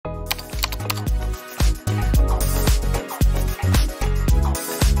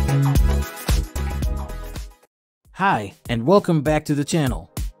Hi, and welcome back to the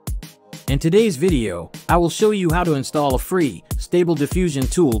channel. In today's video, I will show you how to install a free, stable diffusion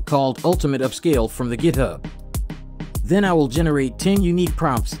tool called Ultimate Upscale from the GitHub. Then I will generate 10 unique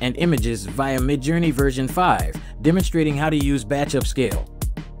prompts and images via MidJourney version 5, demonstrating how to use batch upscale.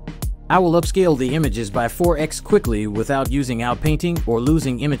 I will upscale the images by 4x quickly without using outpainting or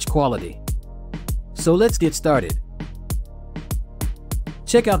losing image quality. So let's get started.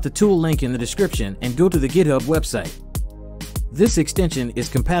 Check out the tool link in the description and go to the GitHub website. This extension is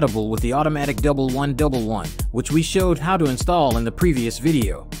compatible with the automatic 1111, which we showed how to install in the previous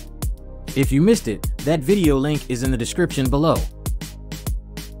video. If you missed it, that video link is in the description below.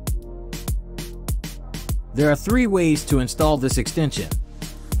 There are 3 ways to install this extension.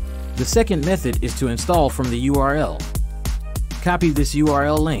 The second method is to install from the URL. Copy this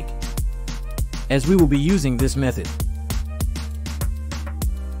URL link, as we will be using this method.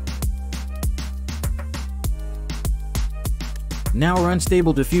 Now run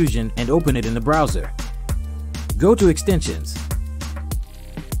Stable Diffusion and open it in the browser. Go to Extensions.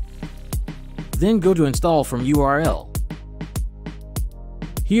 Then go to Install from URL.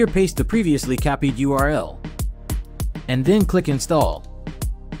 Here paste the previously copied URL. And then click Install.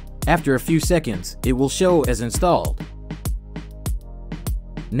 After a few seconds, it will show as installed.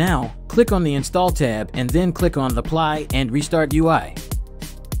 Now, click on the Install tab and then click on Apply and Restart UI.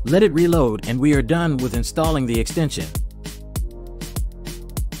 Let it reload and we are done with installing the extension.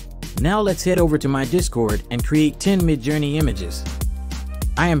 Now let's head over to my Discord and create 10 MidJourney images.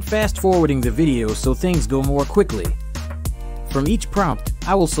 I am fast forwarding the video so things go more quickly. From each prompt,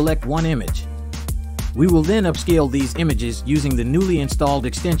 I will select one image. We will then upscale these images using the newly installed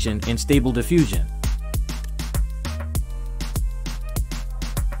extension in Stable Diffusion.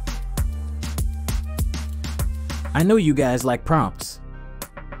 I know you guys like prompts.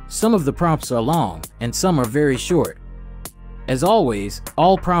 Some of the prompts are long and some are very short. As always,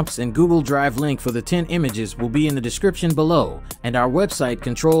 all prompts and Google Drive link for the 10 images will be in the description below and our website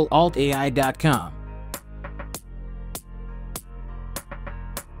controlaltai.com.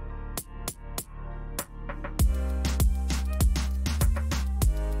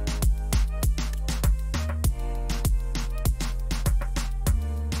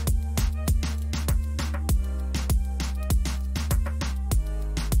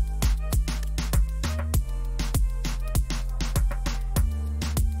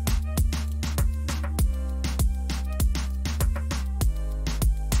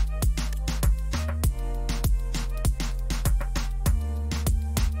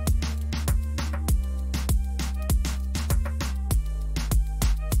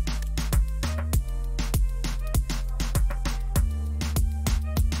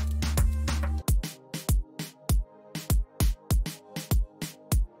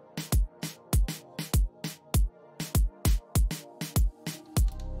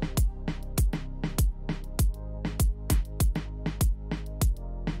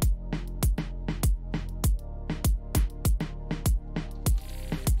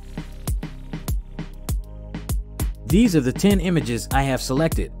 These are the 10 images I have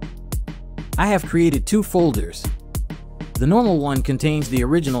selected. I have created 2 folders. The normal one contains the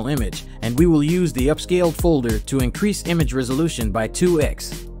original image, and we will use the upscaled folder to increase image resolution by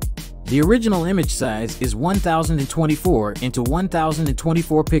 2x. The original image size is 1024 into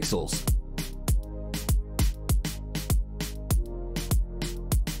 1024 pixels.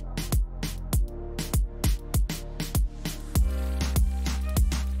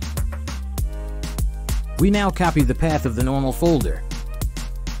 We now copy the path of the normal folder.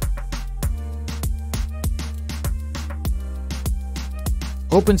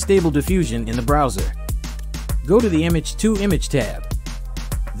 Open Stable Diffusion in the browser. Go to the Image to Image tab.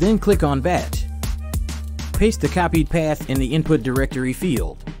 Then click on Batch. Paste the copied path in the Input Directory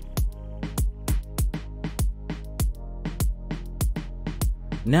field.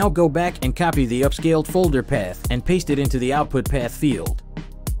 Now go back and copy the upscaled folder path and paste it into the Output Path field.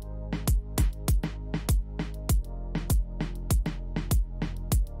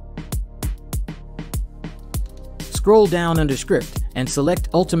 Scroll down under Script and select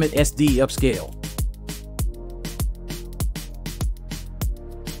Ultimate SD Upscale.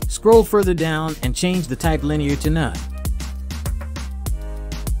 Scroll further down and change the type linear to none.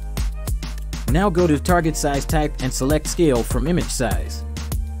 Now go to Target Size Type and select Scale from Image Size.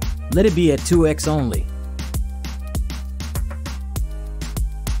 Let it be at 2x only.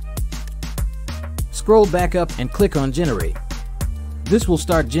 Scroll back up and click on Generate. This will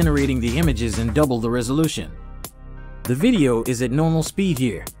start generating the images and double the resolution. The video is at normal speed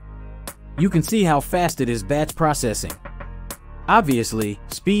here. You can see how fast it is batch processing. Obviously,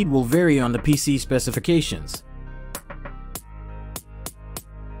 speed will vary on the PC specifications.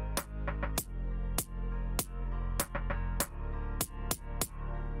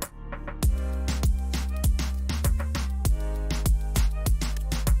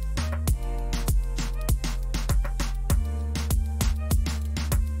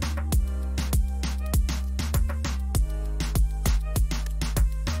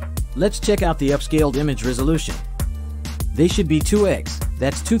 Let's check out the upscaled image resolution. They should be 2x,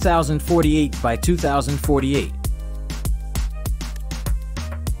 that's 2048 by 2048.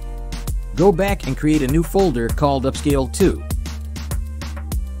 Go back and create a new folder called Upscale 2.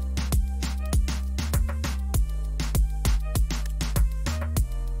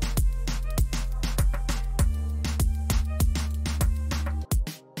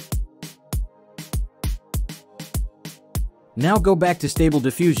 Now go back to Stable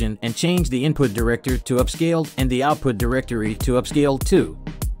Diffusion and change the input director to Upscaled and the output directory to Upscale 2.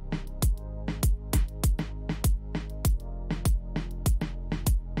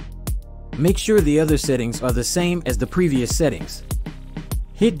 Make sure the other settings are the same as the previous settings.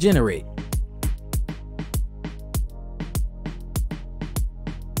 Hit Generate.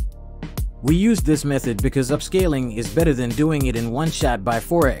 We use this method because upscaling is better than doing it in one shot by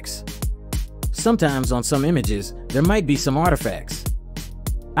 4x. Sometimes on some images, there might be some artifacts.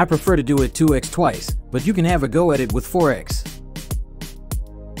 I prefer to do it 2x twice, but you can have a go at it with 4x.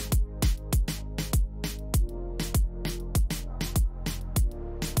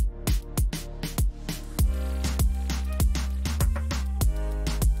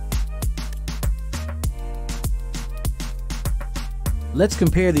 Let's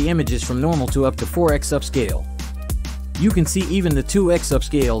compare the images from normal to up to 4x upscale. You can see even the 2x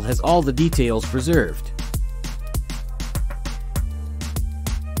upscale has all the details preserved.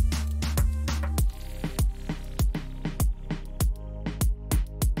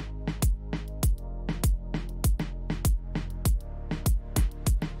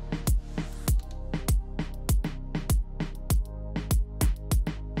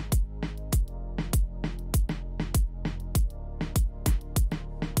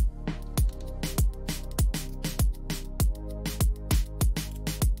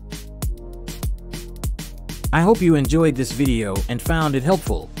 I hope you enjoyed this video and found it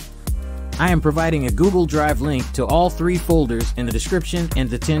helpful. I am providing a Google Drive link to all 3 folders in the description and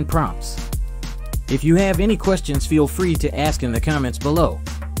the 10 prompts. If you have any questions, feel free to ask in the comments below.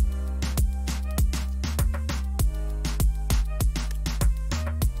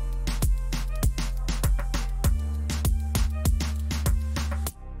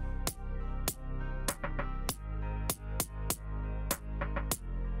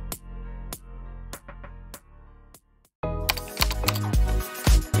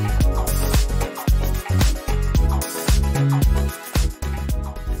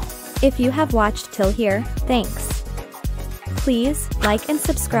 If you have watched till here, thanks. Please like and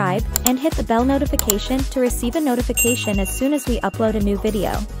subscribe, and hit the bell notification to receive a notification as soon as we upload a new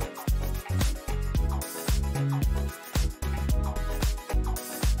video.